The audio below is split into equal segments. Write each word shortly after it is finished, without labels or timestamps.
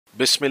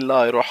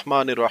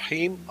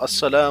बिस्मिल्लाहिर्रहमानिर्रहीम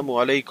अस्सलामु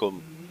अलैकुम।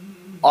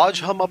 आज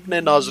हम अपने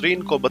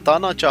नाजरीन को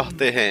बताना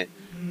चाहते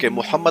हैं कि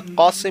मोहम्मद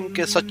कासिम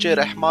के सच्चे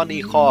रहमानी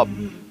ख्वाब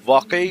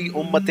वाकई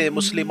उम्मत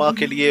मुस्लिमा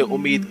के लिए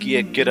उम्मीद की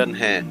एक किरण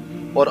हैं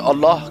और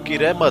अल्लाह की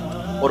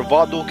रहमत और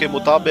वादों के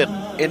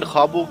मुताबिक इन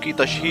ख्वाबों की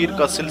तशहीर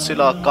का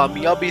सिलसिला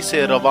कामयाबी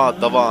से रवां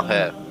दवां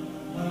है।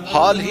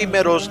 हाल ही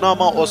में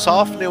रोजनामा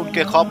औसाफ ने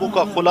उनके ख्वाबों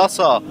का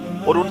खुलासा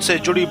और उनसे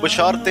जुड़ी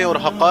बशारतें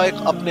और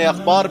हकायक अपने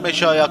अखबार में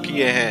शाया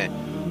किए हैं।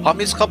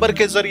 हम इस खबर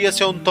के जरिए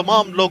से उन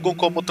तमाम लोगों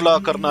को मुतला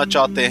करना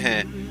चाहते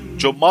हैं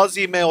जो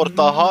माजी में और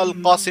ताहाल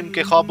कासिम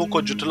के ख्वाबों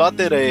को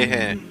जुटलाते रहे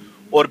हैं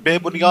और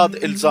बेबुनियाद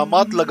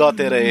इल्जामात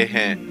लगाते रहे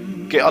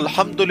हैं कि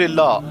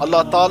अल्हम्दुलिल्लाह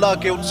अल्लाह ताला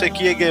के उनसे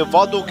किए गए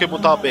वादों के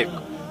मुताबिक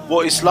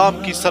वो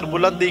इस्लाम की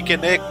सरबुलंदी के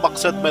नेक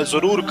मकसद में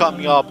जरूर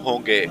कामयाब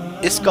होंगे।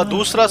 इसका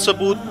दूसरा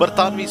सबूत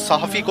बरतानवी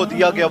सहाफी को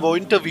दिया गया वो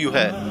इंटरव्यू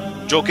है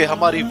जो कि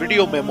हमारी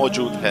वीडियो में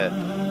मौजूद है।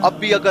 अब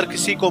भी अगर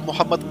किसी को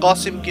मोहम्मद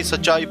कासिम की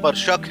सच्चाई पर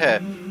शक है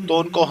तो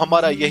उनको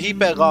हमारा यही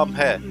पैगाम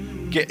है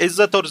कि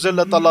इज्जत और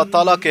जिल्लत अल्लाह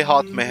ताला के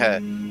हाथ में है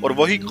और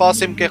वही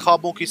कासिम के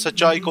ख्वाबों की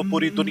सच्चाई को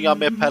पूरी दुनिया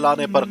में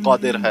फैलाने पर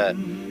कादिर है।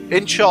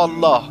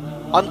 इंशाअल्लाह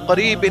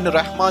अनकरीब इन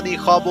रहमानी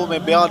ख्वाबों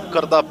में बयान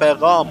करदा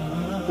पैगाम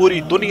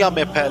पूरी दुनिया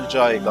में फैल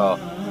जाएगा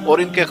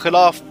और इनके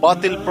खिलाफ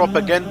बातिल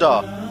प्रोपेगेंडा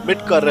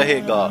मिट कर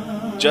रहेगा,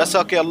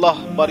 जैसा कि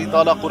अल्लाह बारी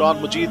ताला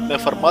कुरान मजीद में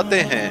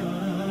फरमाते हैं,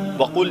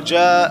 वक़ुल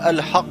जाअल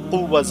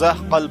हक़्क़ु व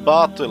ज़हक़ल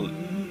बातिल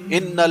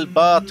इन्नल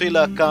बातिल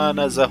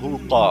कान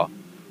ज़हूक़ा,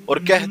 और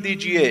कह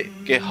दीजिए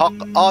कि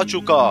हक आ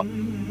चुका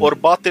और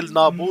बातिल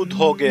नाबूद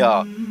हो गया,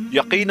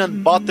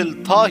 यकीनन बातिल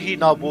था ही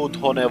नाबूद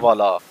होने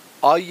वाला।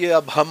 आइए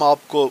अब हम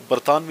आपको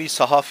बरतानवी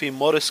सहाफ़ी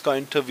मोरिस का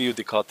इंटरव्यू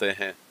दिखाते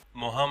हैं।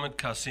 Mohammed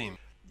Qasim,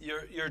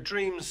 your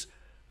dreams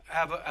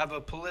have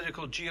a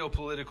political,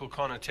 geopolitical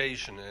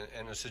connotation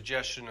and a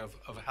suggestion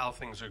of how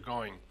things are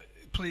going.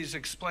 Please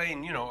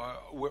explain,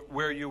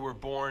 where you were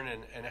born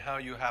and how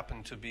you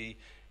happened to be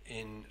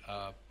in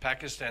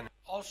Pakistan.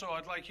 Also,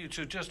 I'd like you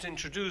to just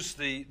introduce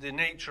the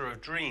nature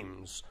of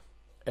dreams.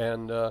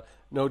 And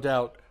no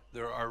doubt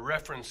there are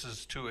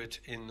references to it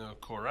in the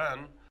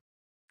Quran.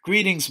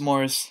 Greetings,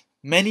 Morris.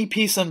 Many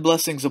peace and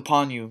blessings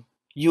upon you.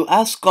 You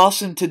asked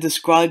Qasim to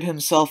describe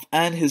himself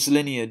and his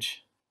lineage.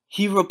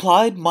 He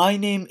replied, "My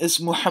name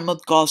is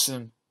Muhammad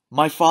Qasim.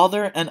 My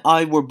father and I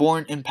were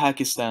born in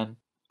Pakistan.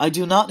 I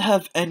do not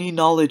have any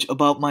knowledge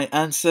about my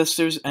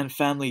ancestors and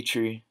family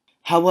tree.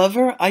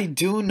 However, I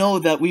do know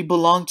that we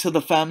belong to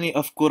the family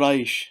of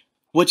Quraysh,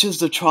 which is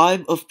the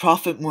tribe of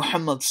Prophet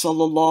Muhammad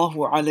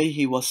sallallahu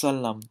alaihi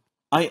wasallam.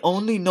 I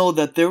only know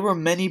that there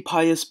were many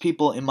pious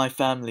people in my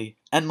family,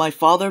 and my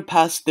father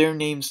passed their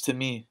names to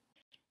me."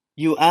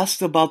 You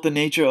asked about the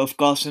nature of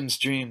Qasim's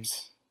dreams.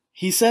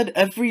 He said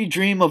every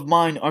dream of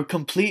mine are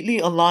completely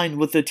aligned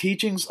with the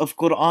teachings of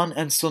Quran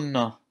and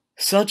Sunnah.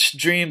 Such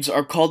dreams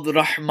are called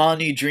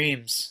Rahmani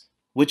dreams,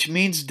 which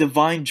means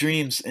divine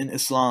dreams in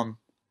Islam.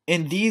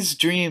 In these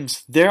dreams,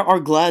 there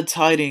are glad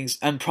tidings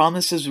and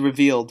promises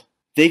revealed.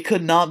 They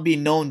could not be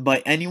known by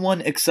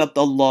anyone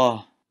except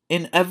Allah.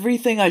 In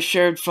everything I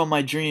shared from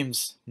my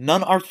dreams,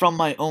 none are from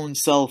my own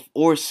self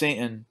or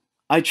Satan.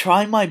 I try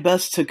my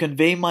best to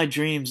convey my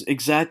dreams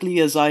exactly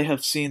as I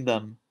have seen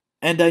them,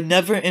 and I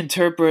never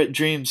interpret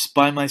dreams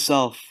by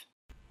myself.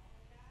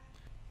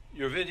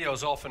 Your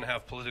videos often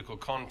have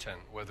political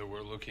content, whether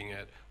we're looking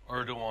at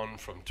Erdogan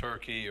from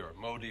Turkey or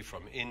Modi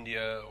from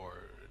India or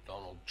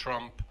Donald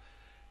Trump.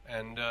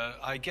 And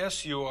I guess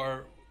you are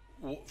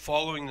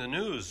following the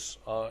news,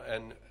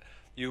 and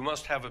you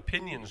must have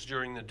opinions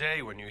during the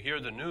day when you hear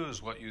the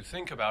news, what you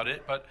think about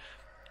it. But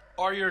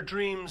are your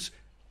dreams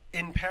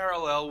in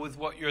parallel with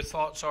what your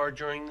thoughts are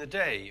during the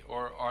day,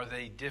 or are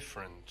they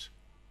different?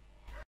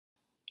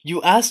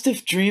 You asked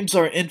if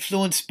dreams are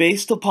influenced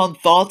based upon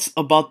thoughts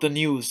about the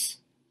news.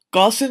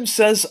 Qasim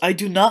says I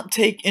do not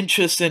take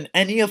interest in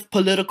any of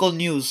political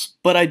news,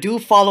 but I do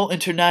follow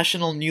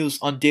international news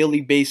on daily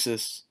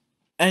basis.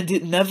 And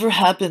it never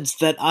happens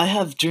that I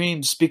have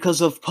dreams because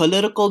of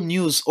political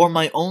news or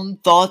my own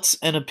thoughts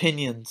and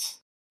opinions.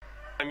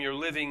 You're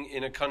living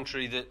in a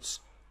country that's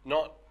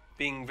not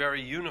being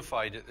very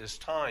unified at this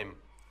time.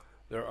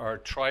 There are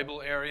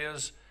tribal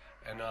areas,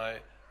 and I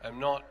am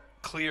not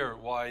clear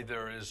why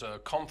there is a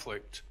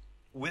conflict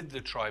with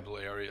the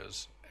tribal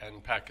areas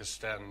and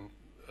Pakistan,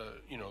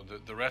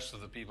 the rest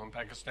of the people in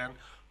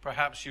Pakistan.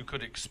 Perhaps you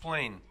could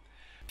explain.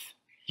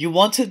 You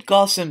wanted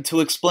Qasim to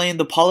explain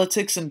the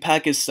politics in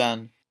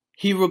Pakistan.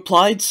 He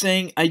replied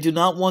saying, "I do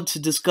not want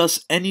to discuss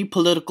any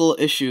political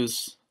issues.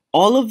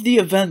 All of the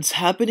events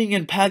happening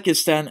in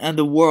Pakistan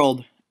and the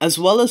world, as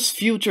well as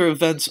future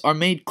events, are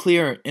made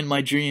clear in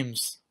my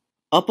dreams.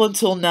 Up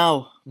until now,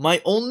 my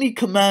only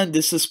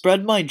command is to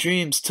spread my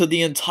dreams to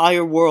the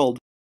entire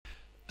world."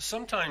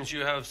 Sometimes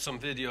you have some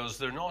videos,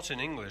 they're not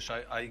in English,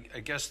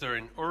 I guess they're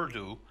in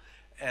Urdu,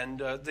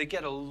 and they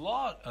get a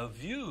lot of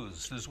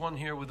views. There's one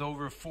here with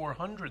over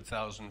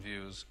 400,000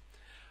 views.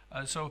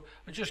 So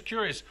I'm just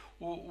curious,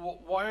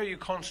 why are you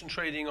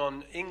concentrating on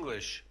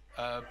English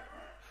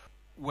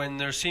when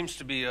there seems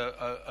to be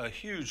a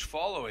huge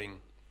following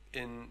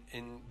in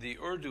the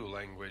Urdu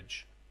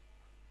language.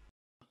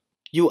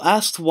 You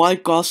asked why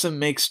Qasim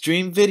makes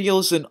dream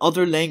videos in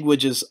other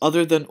languages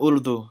other than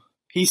Urdu.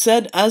 He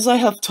said, as I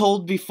have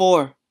told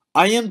before,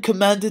 I am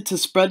commanded to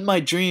spread my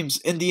dreams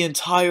in the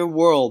entire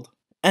world.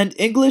 And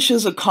English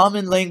is a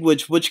common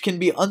language which can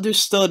be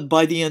understood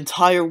by the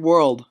entire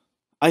world.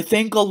 I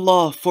thank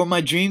Allah for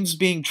my dreams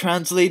being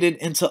translated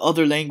into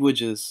other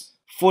languages.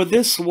 For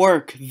this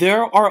work,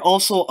 there are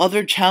also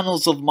other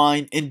channels of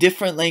mine in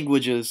different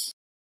languages.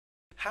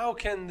 How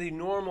can the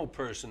normal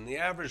person, the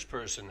average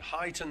person,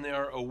 heighten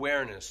their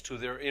awareness to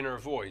their inner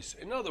voice?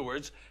 In other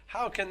words,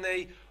 how can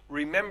they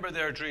remember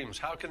their dreams?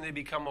 How can they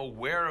become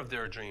aware of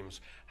their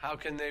dreams? How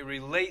can they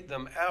relate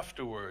them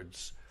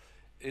afterwards?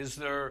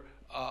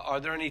 Are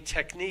there any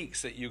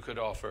techniques that you could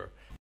offer?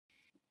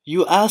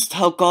 You asked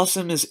how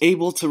Qasim is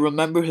able to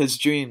remember his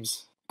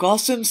dreams.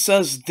 Qasim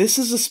says, this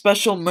is a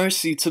special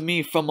mercy to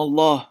me from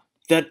Allah,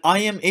 that I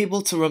am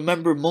able to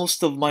remember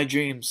most of my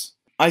dreams.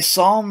 I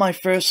saw my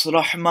first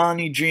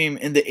Rahmani dream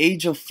in the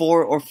age of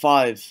 4 or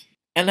 5,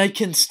 and I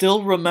can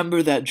still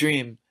remember that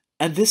dream,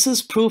 and this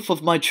is proof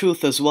of my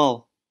truth as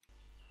well.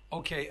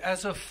 Okay,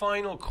 as a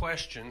final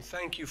question,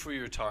 thank you for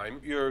your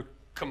time. You're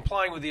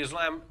complying with the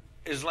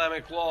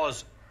Islamic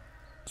laws,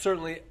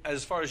 certainly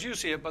as far as you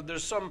see it, but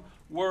there's some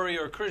worry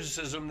or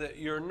criticism that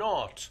you're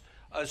not.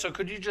 So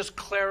could you just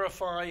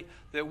clarify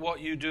that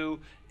what you do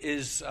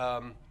is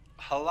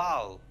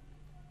halal?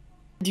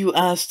 You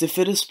asked if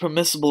it is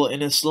permissible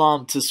in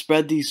Islam to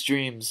spread these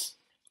dreams.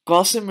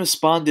 Qasim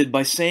responded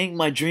by saying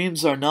my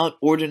dreams are not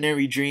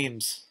ordinary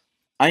dreams.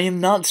 I am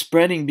not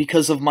spreading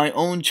because of my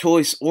own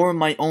choice or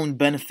my own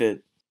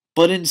benefit,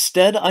 but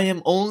instead I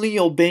am only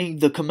obeying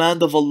the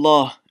command of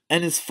Allah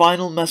and His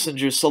final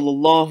messenger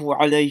sallallahu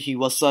alaihi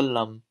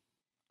wasallam.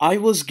 I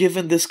was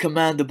given this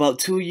command about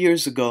 2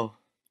 years ago,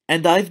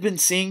 and I've been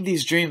seeing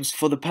these dreams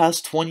for the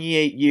past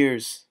 28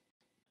 years.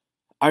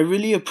 I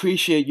really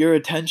appreciate your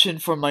attention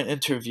for my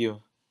interview,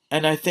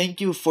 and I thank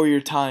you for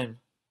your time.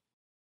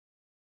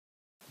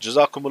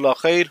 Jazakumullah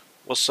khair.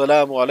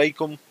 Wassalamu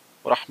alaikum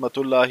wa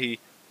rahmatullahi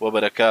wa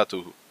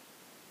barakatuh.